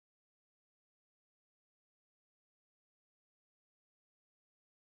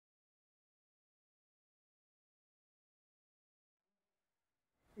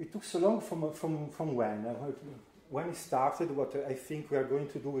it took so long from when? When it started, what I think we are going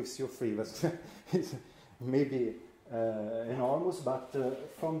to do with CO3 is maybe enormous, but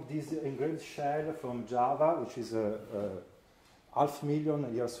from this engraved shell from Java, which is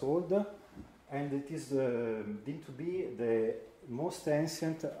 500,000 years old, and it is deemed to be the most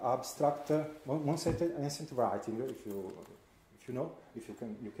ancient abstract, most ancient writing, if you know, if you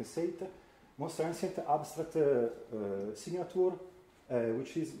can say it, most ancient abstract signature,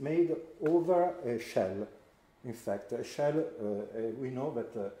 which is made over a shell. In fact, a shell, we know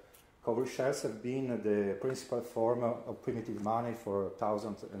that copper shells have been the principal form of primitive money for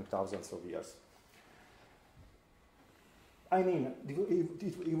thousands and thousands of years. I mean,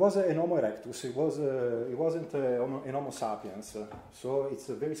 it was an Homo erectus. It wasn't an Homo sapiens. So it's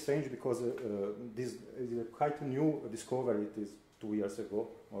very strange because this is a quite new discovery. It is 2 years ago,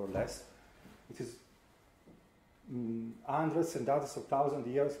 more or less. It is hundreds and hundreds of thousands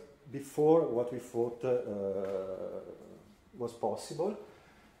of years before what we thought was possible.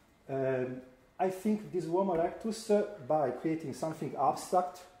 I think this Homo erectus, by creating something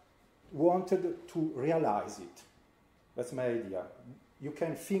abstract, wanted to realize it. That's my idea. You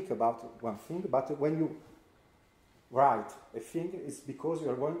can think about one thing, but when you write a thing, it's because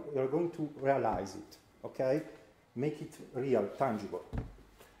you're going to realize it, okay? Make it real, tangible.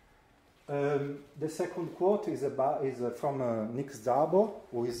 The second quote is from Nick Szabo,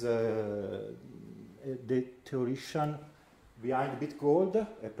 who is the theoretician behind BitGold,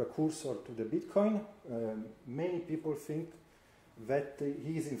 a precursor to the Bitcoin. Many people think that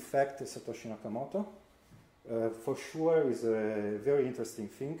he is in fact Satoshi Nakamoto. For sure, he's a very interesting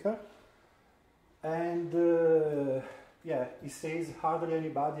thinker. And yeah, he says hardly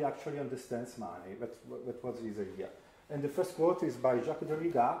anybody actually understands money. That was his idea. And the first quote is by Jacques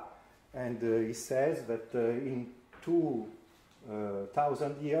Derrida, and he says that in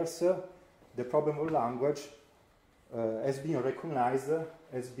 2,000 years, the problem of language has been recognized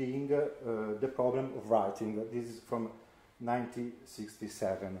as being the problem of writing. This is from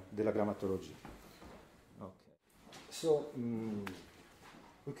 1967, de la grammatologie. Okay. So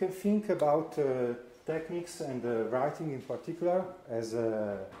we can think about techniques and writing in particular as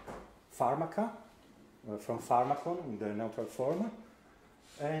pharmaca, from pharmacon in the neutral form,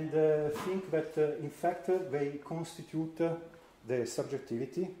 and think that in fact they constitute the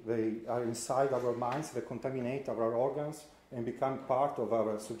subjectivity. They are inside our minds, they contaminate our organs and become part of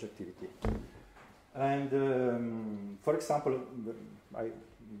our subjectivity. And for example, I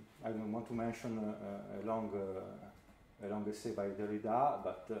don't want to mention a long essay by Derrida,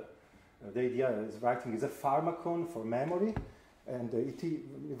 but the idea is writing is a pharmacon for memory, and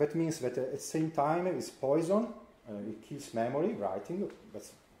that means that at the same time it's poison. It kills memory, writing.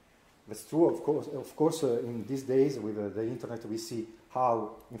 That's true, of course. In these days with the internet, we see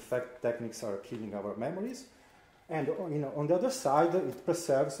how, in fact, techniques are killing our memories. And on the other side, it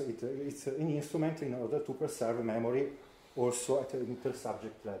preserves. It's an instrument in order to preserve memory, also at an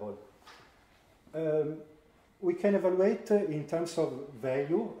intersubject level. We can evaluate in terms of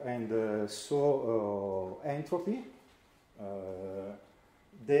value and entropy.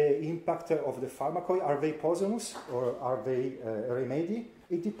 The impact of the pharmacoi. Are they poisonous or are they a remedy?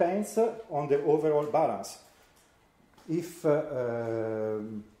 It depends on the overall balance. If I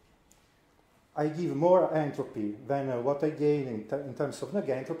give more entropy than what I gain in terms of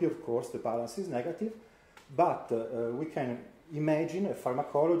negentropy, of course the balance is negative, but we can imagine a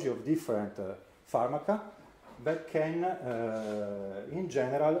pharmacology of different pharmaca that can, in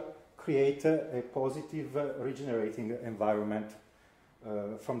general, create a positive regenerating environment.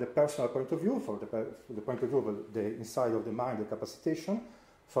 From the personal point of view, from the point of view of the inside of the mind, the capacitation,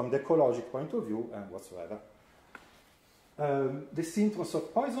 from the ecologic point of view, and whatsoever. The symptoms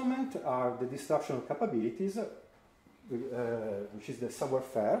of poisonment are the disruption of capabilities, which is the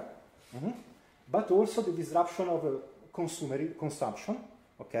savoir-faire, but also the disruption of consumption,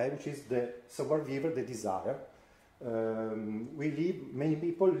 okay, which is the savoir-vivre, the desire. Many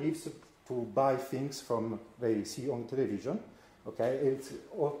people live to buy things from they see on television. Okay, it's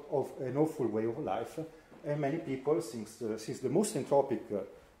an awful way of life, and many people, since the most entropic,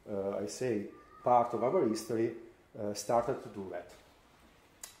 I say, part of our history, started to do that.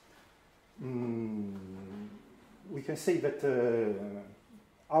 We can say that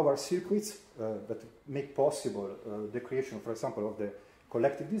our circuits that make possible the creation, for example, of the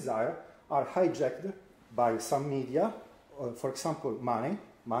collective desire, are hijacked by some media. For example, money.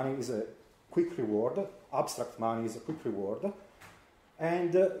 Money is a quick reward. Abstract money is a quick reward.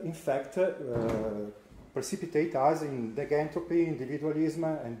 And in fact, precipitate us in negentropy, individualism,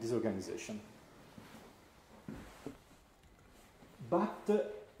 and disorganization. But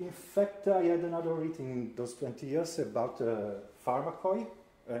In fact, I had another reading in those 20 years about pharmacoi,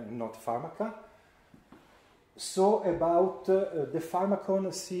 not pharmaca. So about the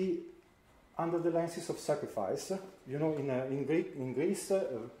pharmacon see under the lenses of sacrifice. You know, in Greece,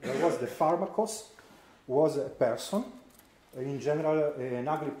 there was the pharmakos, was a person, in general an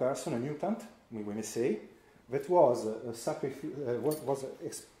ugly person, a mutant, we may say, that was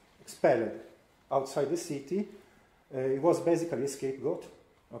expelled outside the city. It was basically a scapegoat,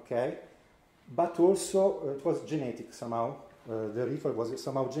 okay? But also it was genetic somehow. The ritual was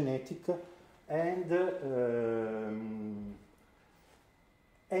somehow genetic, and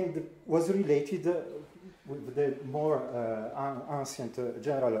was related with the more ancient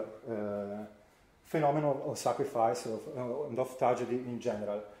general phenomenon of sacrifice and of tragedy in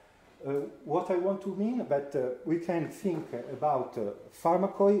general. What I want to mean that we can think about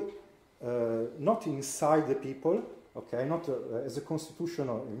pharmacoi not inside the people, okay, not as a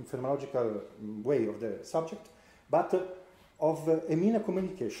constitutional phenomenological way of the subject, but of a mean of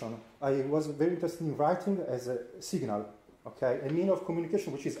communication. I was very interested in writing as a signal, okay, a mean of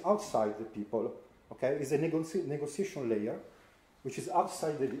communication which is outside the people, okay, is a negotiation layer which is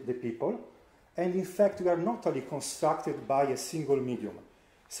outside the people, and in fact we are not only constructed by a single medium.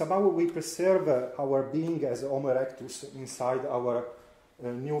 Somehow we preserve our being as Homo erectus inside our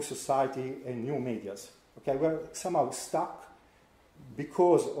new society and new medias. Okay, we're somehow stuck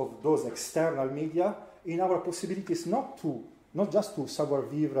because of those external media in our possibilities not just to savoir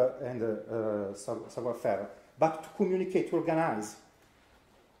vivre and savoir faire, but to communicate, to organize.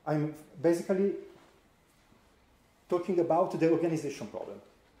 I'm basically talking about the organization problem.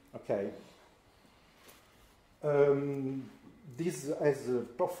 Okay. This has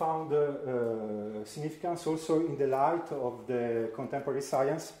profound significance also in the light of the contemporary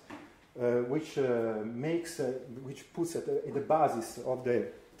science, which puts at the basis of the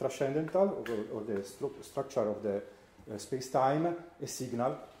transcendental or the structure of the space-time a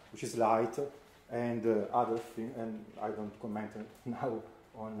signal, which is light, and other things. And I don't comment now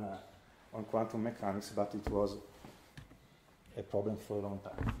on quantum mechanics, but it was a problem for a long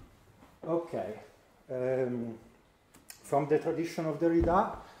time. Okay. From the tradition of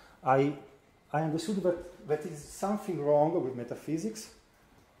Derrida, I understood that is something wrong with metaphysics,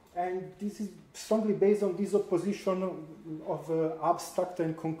 and this is strongly based on this opposition of abstract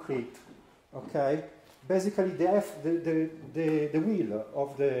and concrete. Okay, basically the will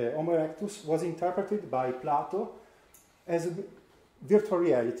of the Homo erectus was interpreted by Plato as a virtual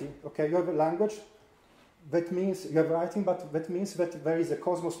reality. Okay, you have a language, that means you have writing, but that means that there is a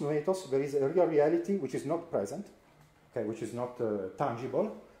cosmos noetos, there is a real reality which is not present. Okay, which is not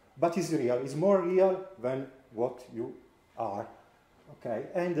tangible, but is real. Is more real than what you are. Okay,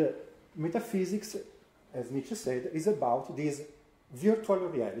 and metaphysics, as Nietzsche said, is about this virtual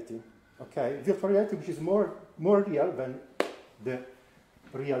reality. Okay, virtual reality which is more real than the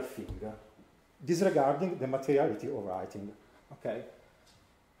real thing, disregarding the materiality of writing. Okay,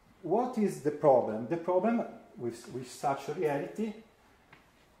 what is the problem? The problem with such a reality,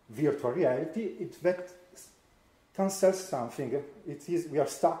 virtual reality, is that cancels something. It is, we are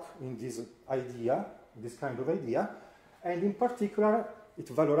stuck in this idea, this kind of idea, and in particular, it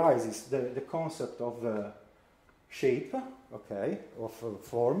valorizes the concept of shape, okay, of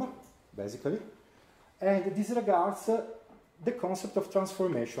form, basically, and disregards the concept of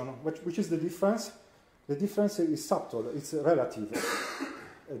transformation, which is the difference. The difference is subtle, it's relative.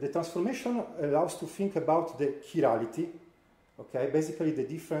 The transformation allows to think about the chirality, okay, basically the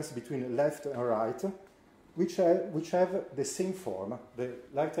difference between left and right, which have the same form. The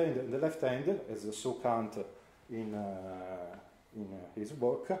left hand, as so Kant in his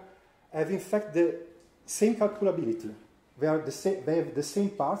work, have in fact the same calculability. They have the same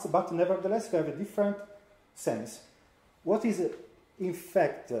parts, but nevertheless they have a different sense. What is in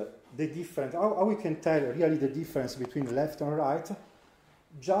fact the difference? How we can tell really the difference between left and right?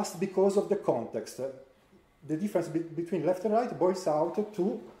 Just because of the context. The difference between left and right boils out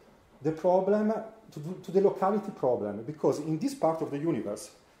to the problem, to the locality problem, because in this part of the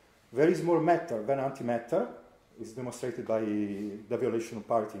universe there is more matter than antimatter, is demonstrated by the violation of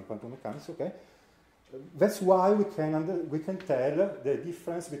parity in quantum mechanics. Okay, that's why we can tell the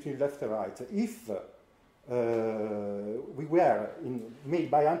difference between left and right. If we were made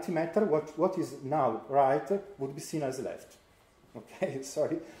by antimatter, what is now right would be seen as left. Okay,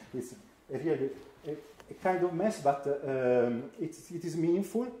 sorry, it's really a kind of mess, but it is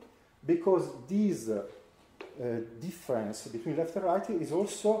meaningful. Because this difference between left and right is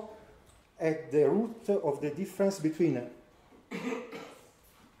also at the root of the difference between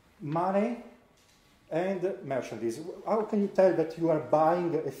money and merchandise. How can you tell that you are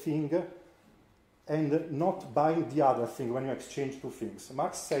buying a thing and not buying the other thing when you exchange two things?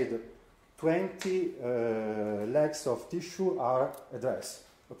 Marx said 20 legs of tissue are a dress.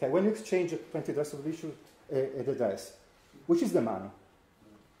 Okay, when you exchange 20 legs of tissue and a dress, which is the money?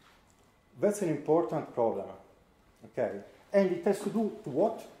 That's an important problem. Okay, and it has to do to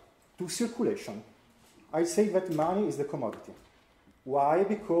what? To circulation. I say that money is the commodity. Why?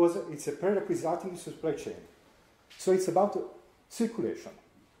 Because it's a prerequisite in the supply chain. So it's about circulation.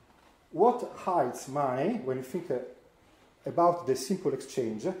 What hides money, when you think about the simple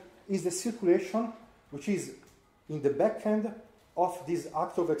exchange, is the circulation which is in the back end of this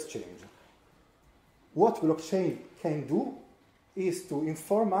act of exchange. What blockchain can do is to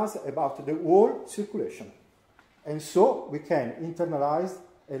inform us about the whole circulation. And so we can internalize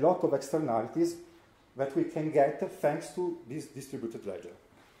a lot of externalities that we can get thanks to this distributed ledger.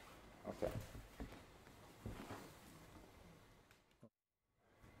 Okay.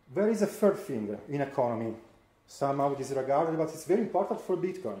 There is a third thing in economy, somehow disregarded, but it's very important for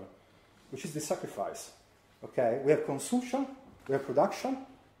Bitcoin, which is the sacrifice. Okay, we have consumption, we have production,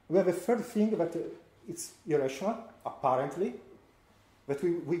 we have a third thing that it's irrational, apparently, that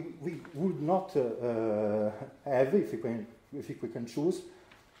we would not have if we can choose,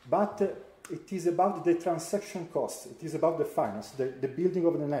 but it is about the transaction costs, it is about the finance, the building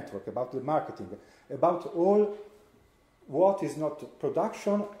of the network, about the marketing, about all what is not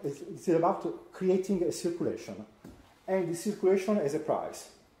production, it's about creating a circulation. And the circulation has a price,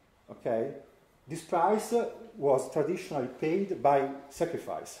 okay? This price was traditionally paid by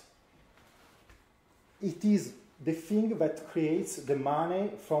sacrifice. It is the thing that creates the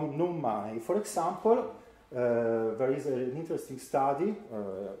money from no money. For example, there is an interesting study,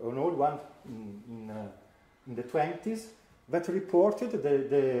 an old one in the 20s, that reported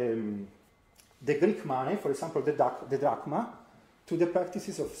the Greek money, for example, the drachma, to the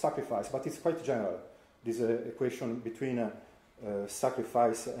practices of sacrifice, but it's quite general, this equation between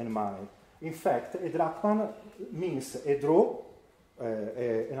sacrifice and money. In fact, a drachma means a draw,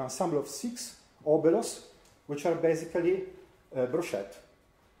 an ensemble of 6 obelos, which are basically brochette.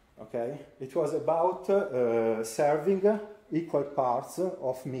 Okay? It was about serving equal parts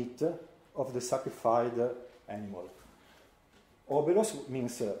of meat of the sacrificed animal. Obelos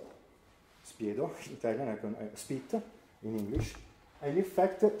means spiedo, in Italian, spit in English. And in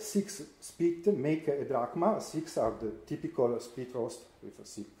fact, 6 spit make a drachma. 6 are the typical spit roast with a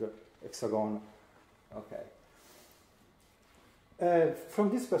 6 hexagon. Okay. From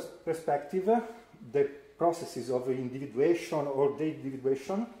this perspective, the processes of individuation or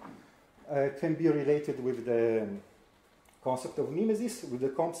de-individuation can be related with the concept of mimesis, with the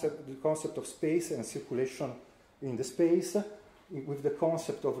concept of space and circulation in the space, with the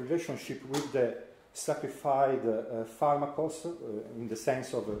concept of relationship with the sacrificed pharmacos in the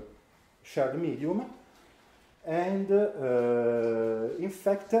sense of a shared medium, and in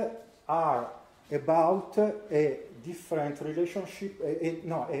fact are about a different relationship,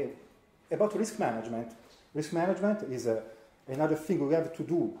 about risk management. Risk management is another thing we have to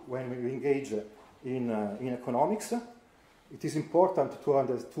do when we engage in economics. It is important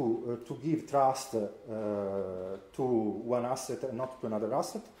to give trust to one asset and not to another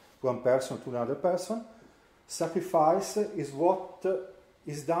asset, one person to another person. Sacrifice is what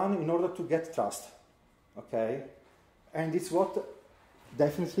is done in order to get trust, okay? And it's what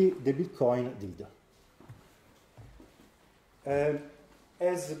definitely the Bitcoin did.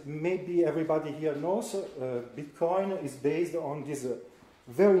 As maybe everybody here knows, Bitcoin is based on this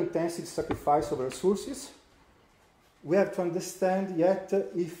very intensive sacrifice of resources. We have to understand yet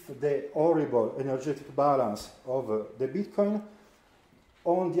if the horrible energetic balance of the Bitcoin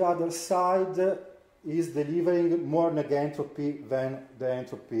on the other side is delivering more negentropy than the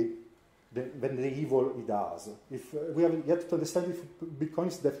entropy, than the evil it does. If we have yet to understand if Bitcoin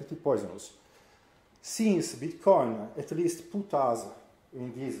is definitely poisonous. Since Bitcoin at least put us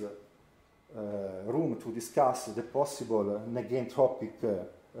in this room to discuss the possible negentropic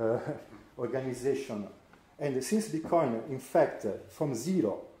organization, and since Bitcoin, in fact, from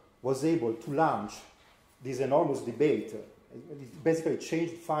zero was able to launch this enormous debate, it basically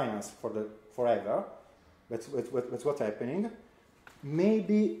changed finance forever. That's what's happening.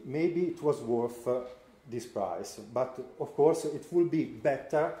 Maybe it was worth this price, but of course it will be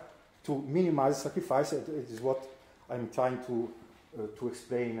better to minimize sacrifice. It is what I'm trying to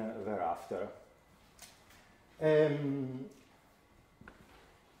explain thereafter.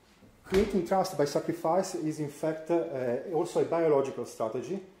 Creating trust by sacrifice is in fact also a biological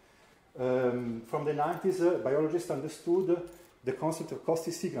strategy. From the 90s, biologists understood the concept of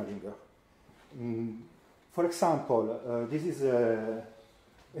costly signaling. For example, this is a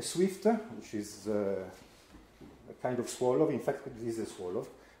swift, which is a kind of swallow. In fact, this is a swallow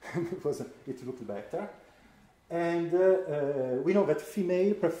because it looked better. And we know that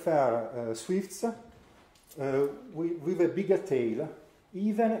females prefer swifts with a bigger tail,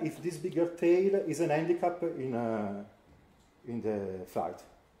 even if this bigger tail is an handicap in the flight.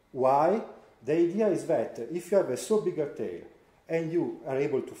 Why? The idea is that if you have a so bigger tail and you are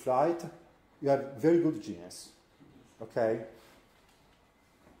able to fly it, you have very good genes. Okay?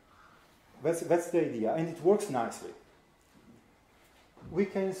 That's the idea, and it works nicely. We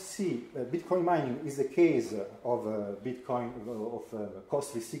can see Bitcoin mining is a case of Bitcoin of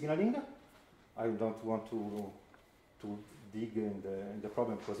costly signaling. I don't want to dig in the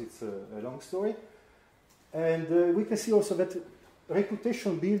problem because it's a long story. And we can see also that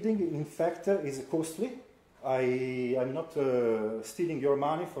reputation building, in fact, is costly. I'm not stealing your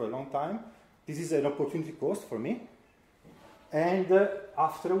money for a long time. This is an opportunity cost for me. And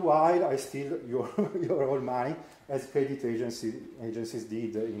after a while, I steal your own money, as credit agencies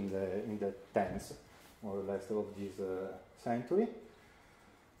did in the 10s, more or less, of this century.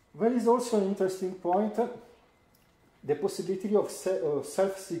 There is also an interesting point, the possibility of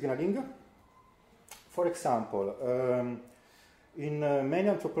self-signaling. For example, in many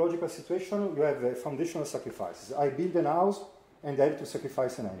anthropological situations, you have foundational sacrifices. I build a house and I have to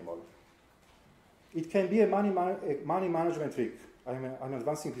sacrifice an animal. It can be a money management trick. I'm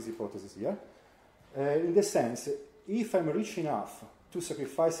advancing this hypothesis here. In the sense, if I'm rich enough to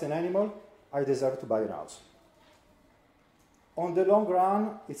sacrifice an animal, I deserve to buy a house. On the long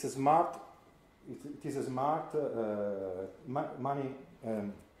run, it is a smart money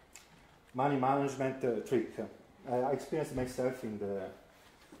management trick. I experienced myself in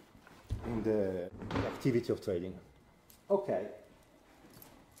the activity of trading. Okay.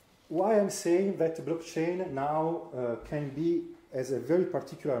 Why I'm saying that blockchain now can be as a very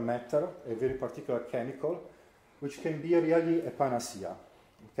particular matter, a very particular chemical, which can be really a panacea.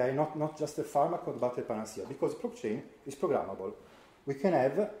 Okay, not just a pharmacon, but a panacea, because blockchain is programmable. We can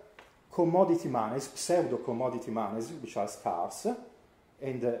have commodity monies, pseudo-commodity monies, which are scarce,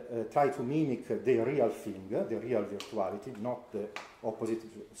 and try to mimic the real thing, the real virtuality, not the opposite,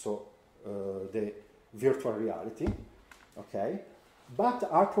 so the virtual reality, okay, but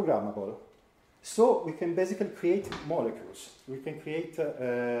are programmable. So we can basically create molecules, we can create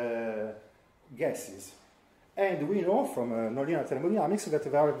gases. And we know from nonlinear thermodynamics that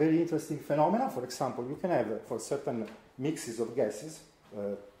there are very interesting phenomena. For example, you can have, for certain mixes of gases,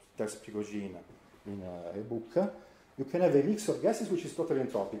 there's Prigogine in a book, you can have a mix of gases which is totally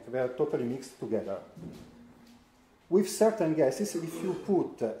entropic. They are totally mixed together. With certain gases, if you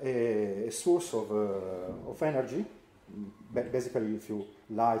put a source of energy, basically if you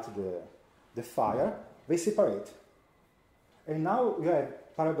light the fire, they separate. And now you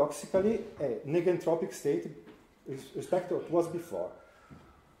have, paradoxically, a negentropic state with respect to what was before.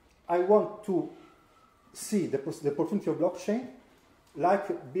 I want to see the opportunity of blockchain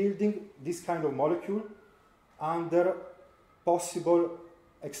like building this kind of molecule under possible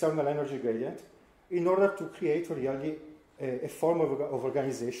external energy gradient in order to create really a form of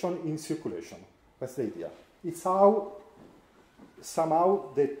organization in circulation. That's the idea. It's how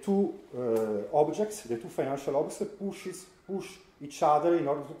somehow the two objects, the two financial objects, push each other in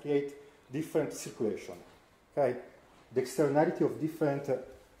order to create different circulation. Okay? The externality of different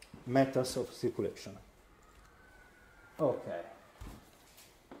methods of circulation. Okay.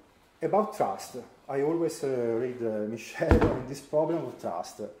 About trust. I always read Michel on this problem of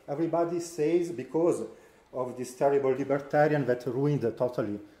trust. Everybody says, because of this terrible libertarian that ruined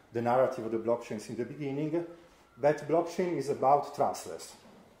totally the narrative of the blockchains in the beginning, that blockchain is about trustless.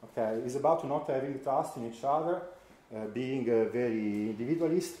 Okay? It's about not having trust in each other, being very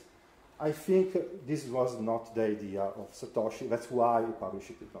individualist. I think this was not the idea of Satoshi. That's why he published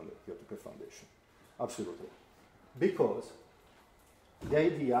it on the Peer-to-Peer Foundation. Absolutely. Because the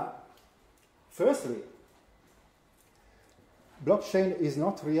idea, firstly, blockchain is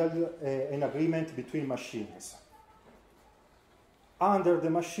not really an agreement between machines. Under the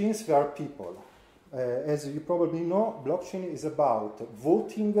machines, there are people. As you probably know, blockchain is about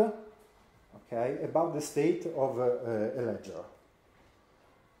voting, okay, about the state of a ledger.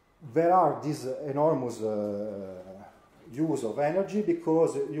 There are this enormous use of energy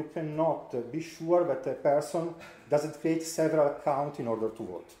because you cannot be sure that a person doesn't create several accounts in order to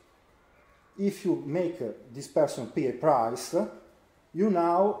vote. If you make this person pay a price, you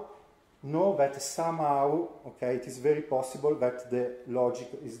now know that somehow, okay, it is very possible that the logic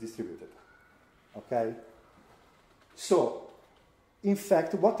is distributed. Okay? So, in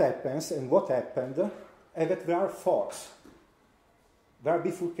fact, what happens and what happened is that there are forks, there are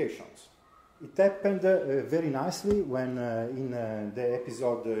bifurcations. It happened very nicely when in the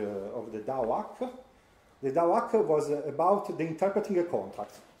episode of the DAWAC. The DAWAC was about the interpreting a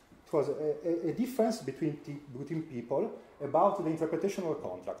contract. It was a difference between people about the interpretation of a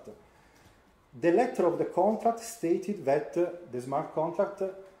contract. The letter of the contract stated that the smart contract,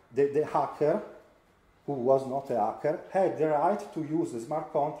 the hacker, who was not a hacker, had the right to use the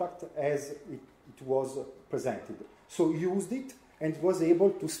smart contract as it was presented. So he used it and was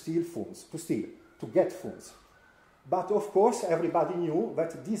able to steal funds, to get funds. But of course, everybody knew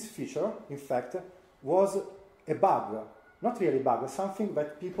that this feature, in fact, was a bug. Not really a bug, something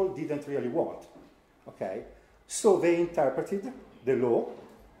that people didn't really want. Okay? So they interpreted the law,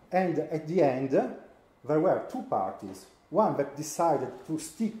 and at the end, there were two parties. One that decided to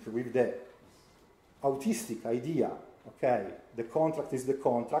stick with the autistic idea, okay, the contract is the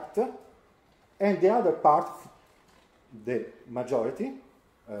contract, and the other part, the majority,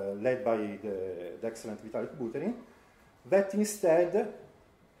 led by the excellent Vitalik Buterin, that instead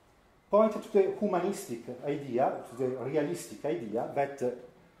pointed to the humanistic idea, to the realistic idea, that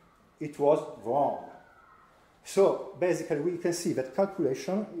it was wrong. So basically we can see that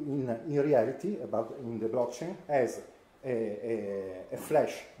calculation in reality, in the blockchain, has a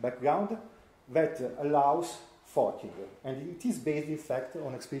flash background that allows forking. And it is based, in fact,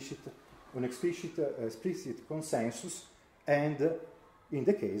 on explicit consensus and, in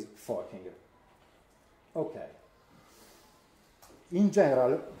the case, forking. Okay. In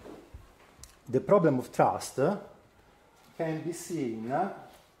general, the problem of trust can be seen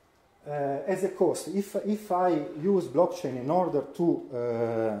as a cost. If I use blockchain in order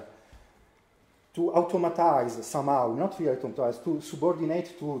to automatize somehow, not really automatize, to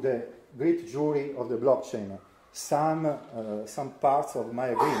subordinate to the great jury of the blockchain some parts of my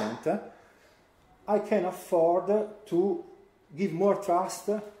agreement, I can afford to give more trust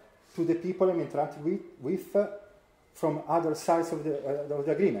to the people I'm interacting with from other sides of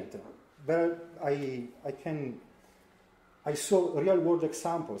the agreement. But I saw real-world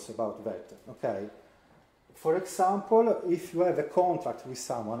examples about that. Okay, for example, if you have a contract with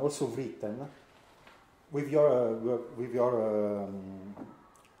someone, also written, with your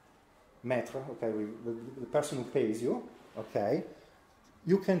maître, okay, with the person who pays you, okay,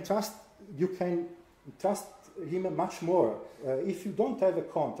 you can trust him much more. If you don't have a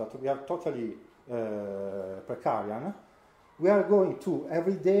contract, we are totally precarian. We are going to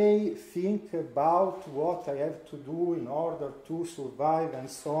every day think about what I have to do in order to survive and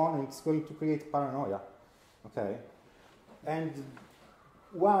so on, and it's going to create paranoia. Okay? And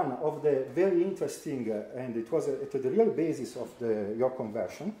one of the very interesting, and it was at the real basis of your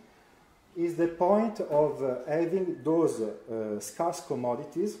conversion, is the point of having those scarce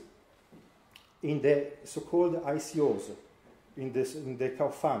commodities in the so-called ICOs, in the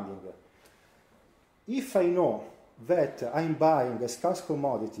crowdfunding. If I know that I'm buying a scarce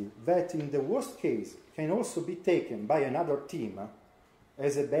commodity that in the worst case can also be taken by another team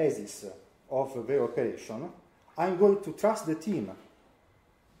as a basis of their operation, I'm going to trust the team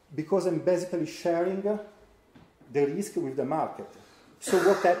because I'm basically sharing the risk with the market. So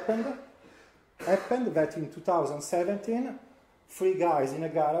what happened? Happened that in 2017, 3 guys in a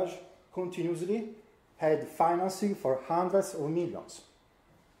garage continuously had financing for hundreds of millions.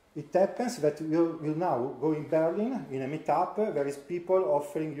 It happens that you will now go in Berlin in a meetup, there is people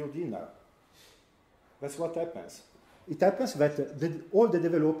offering you dinner. That's what happens. It happens that all the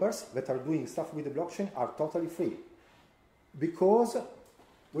developers that are doing stuff with the blockchain are totally free. Because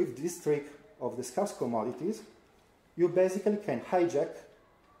with this trick of the scarce commodities, you basically can hijack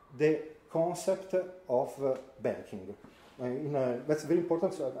the concept of banking. That's very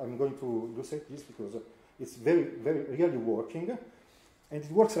important, so I'm going to illustrate this because it's very, very really working. And it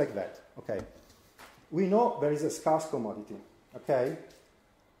works like that, okay? We know there is a scarce commodity, okay?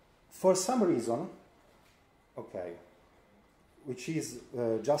 For some reason, okay, which is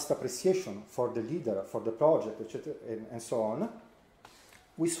just appreciation for the leader, for the project, etc., and so on,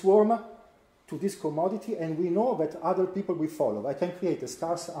 we swarm to this commodity and we know that other people will follow. I can create a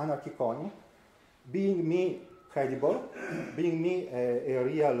scarce anarchy coin, being me credible, being me a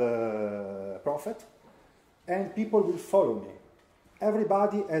real prophet, and people will follow me.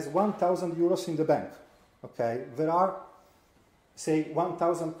 Everybody has 1,000 euros in the bank, okay? There are, say,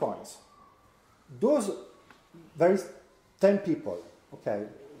 1,000 coins. There is 10 people, okay?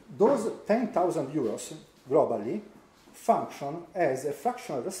 Those 10,000 euros, globally, function as a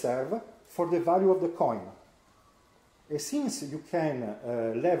fractional reserve for the value of the coin. And since you can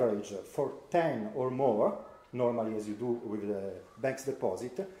leverage for 10 or more, normally as you do with the bank's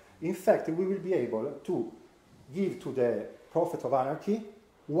deposit. In fact, we will be able to give to the prophet of anarchy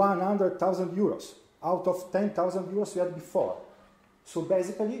 100,000 euros out of 10,000 euros we had before. So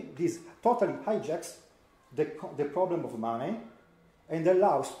basically, this totally hijacks the problem of money and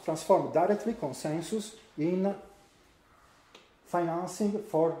allows to transform directly consensus in financing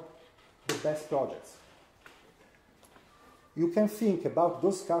for the best projects. You can think about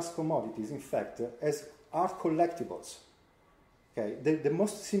those scarce commodities, in fact, as art collectibles. Okay, the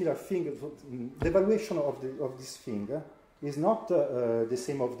most similar thing, the valuation of this thing is not the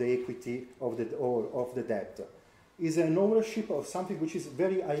same of the equity or of the debt. It's an ownership of something which is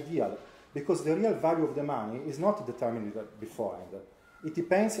very ideal, because the real value of the money is not determined beforehand. It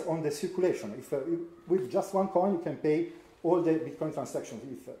depends on the circulation. If with just one coin you can pay all the Bitcoin transactions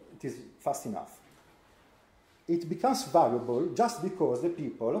if it is fast enough. It becomes valuable just because the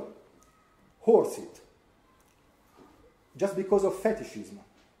people hoard it, just because of fetishism.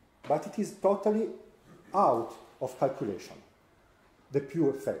 But it is totally out of calculation, the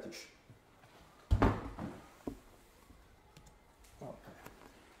pure fetish. Okay.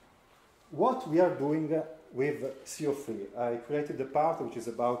 What we are doing with CO3, I created the part which is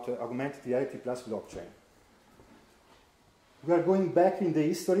about augmented reality plus blockchain. We are going back in the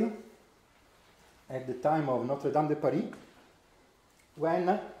history at the time of Notre Dame de Paris,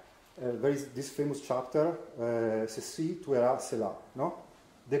 when there is this famous chapter, Ceci tuera cela. No?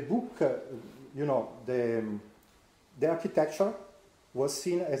 The book, you know, the architecture was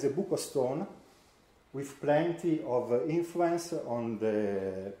seen as a book of stone with plenty of influence on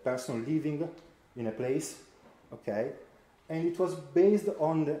the person living in a place, okay? And it was based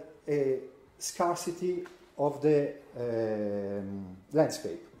on a scarcity of the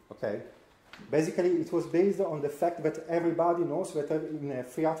landscape, okay? Basically, it was based on the fact that everybody knows that in a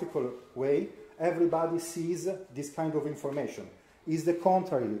theatrical way, everybody sees this kind of information. It's the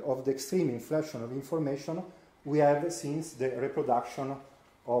contrary of the extreme inflation of information we have since the reproduction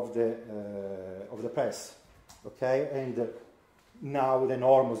of the press, okay? And now the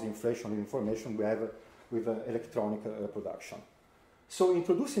enormous inflation of information we have with electronic production. So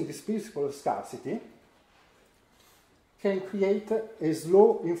introducing this principle of scarcity can create a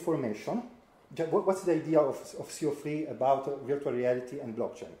slow information. What's the idea of CO3 about virtual reality and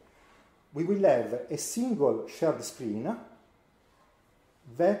blockchain? We will have a single shared screen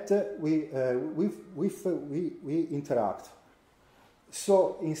that we interact.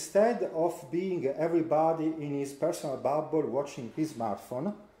 So instead of being everybody in his personal bubble watching his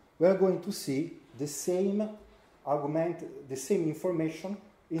smartphone, we are going to see the same argument, the same information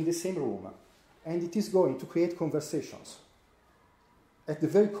in the same room. And it is going to create conversations. At the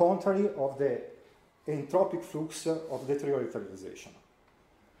very contrary of the entropic flux of deterioratization.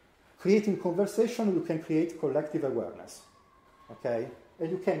 Creating conversation, you can create collective awareness. Okay?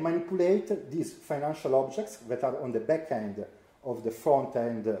 And you can manipulate these financial objects that are on the back end of the front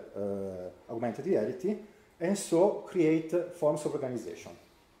end augmented reality, and so create forms of organization.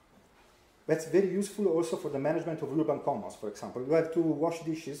 That's very useful also for the management of urban commons, for example. You have to wash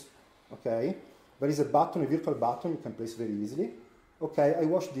dishes, okay? There is a button, a virtual button you can place very easily. Okay, I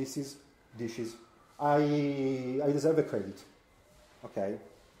wash dishes. I deserve a credit. Okay,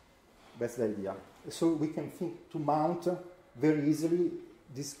 that's the idea. So we can think to mount very easily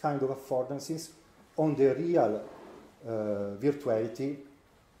this kind of affordances on the real virtuality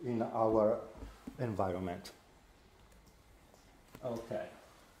in our environment. Okay.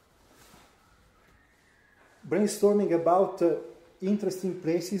 Brainstorming about interesting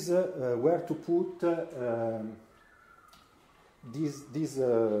places where to put these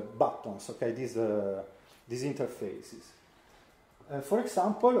buttons, okay, these interfaces. For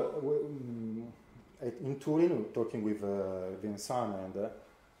example, in Turin, talking with Vincent, and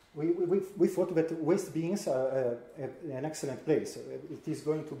we thought that waste bins are an excellent place. It is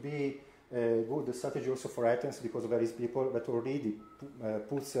going to be a good strategy also for Athens, because there is people that already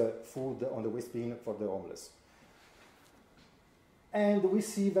puts food on the waste bin for the homeless. And we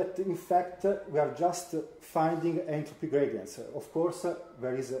see that, in fact, we are just finding entropy gradients. Of course,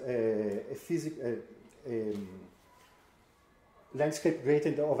 there is a landscape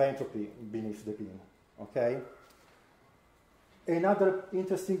gradient of entropy beneath the bin, okay? Another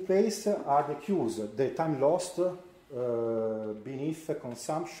interesting place are the queues, the time lost beneath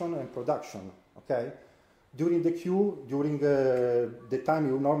consumption and production, okay? During the queue, during the time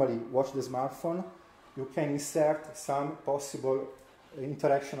you normally watch the smartphone, you can insert some possible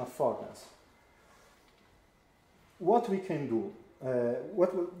interaction affordance. What we can do,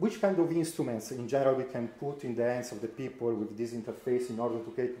 which kind of instruments in general we can put in the hands of the people with this interface in order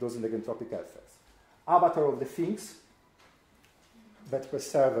to create those negentropic effects? avatar of the things that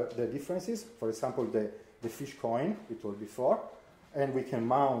preserve the differences. For example, the fish coin we told before, and we can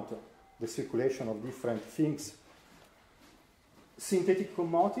mount the circulation of different things. Synthetic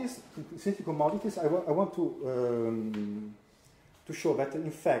commodities. I want to show that,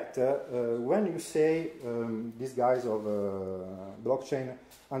 in fact, when you say these guys of blockchain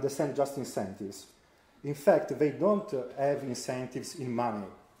understand just incentives, in fact, they don't have incentives in money,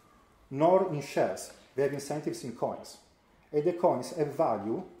 nor in shares. They have incentives in coins. And the coins have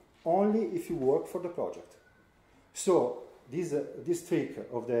value only if you work for the project. So this trick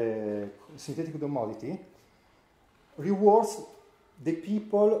of the synthetic commodity rewards the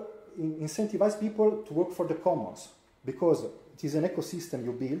people, incentivize people to work for the commons, because it is an ecosystem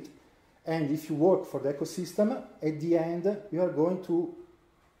you build, and if you work for the ecosystem, at the end you are going to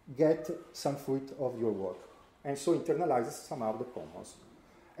get some fruit of your work, and so internalizes somehow the commons.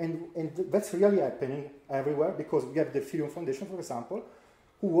 And that's really happening everywhere, because we have the Ethereum Foundation, for example,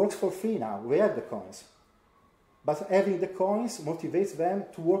 who works for free now. We have the coins. But having the coins motivates them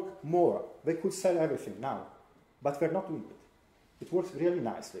to work more. They could sell everything now, but they're not doing it. It works really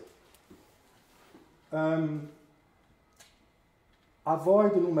nicely. Avoid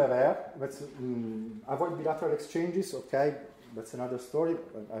numeraire. Avoid bilateral exchanges. Okay, that's another story.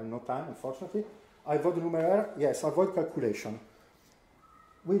 I have no time, unfortunately. Avoid numeraire. Yes, avoid calculation.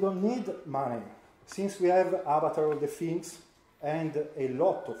 We don't need money, since we have avatar of the things and a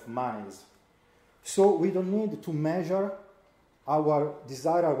lot of monies. So we don't need to measure our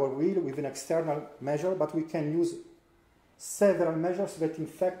desire, our will with an external measure, but we can use several measures that in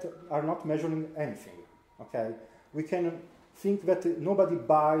fact are not measuring anything. Okay? We can think that nobody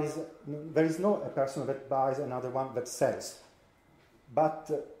buys, there is no a person that buys another one that sells. But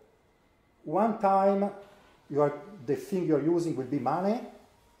one time the thing you're using will be money,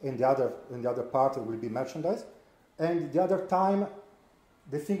 and the other part will be merchandise, and the other time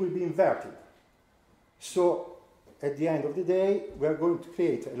the thing will be inverted. So at the end of the day, we are going to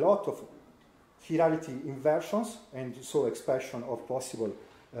create a lot of chirality inversions, and so expression of possible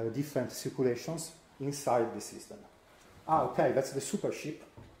different circulations inside the system. Okay, that's the super ship.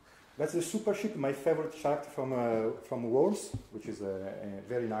 That's the super ship, my favorite chart from Wars, which is a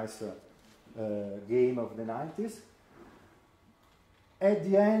very nice game of the 90s. At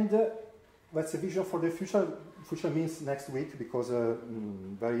the end, that's a vision for the future. Future means next week, because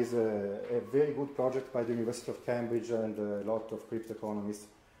there is a very good project by the University of Cambridge and a lot of crypto economists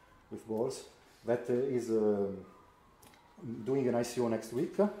with goals that is doing an ICO next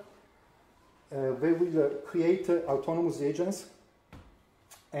week. They will create autonomous agents,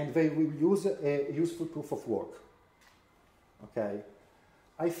 and they will use a useful proof of work. Okay.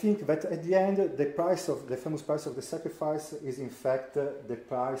 I think that at the end, the famous price of the sacrifice is in fact the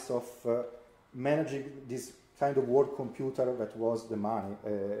price of managing this kind of world computer that was the money,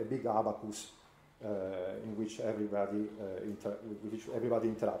 a big abacus in which everybody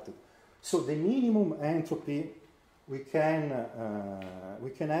interacted. So the minimum entropy we can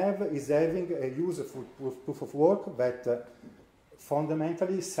have is having a useful proof of work that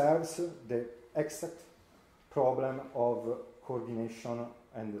fundamentally serves the exact problem of coordination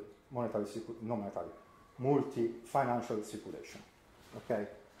and multi-financial circulation. Okay.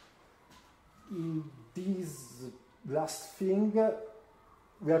 This last thing,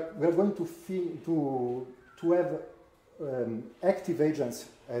 we are going to have active agents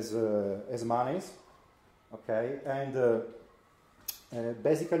as monies, okay, and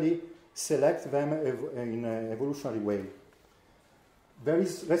basically select them in an evolutionary way. There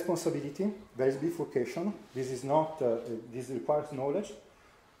is responsibility, there is bifurcation. This is not. This requires knowledge,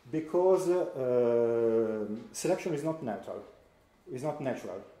 because selection is not natural. It's not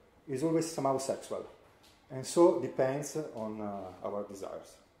natural. It's always somehow sexual, and so depends on our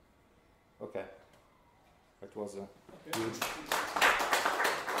desires. Okay, that was huge.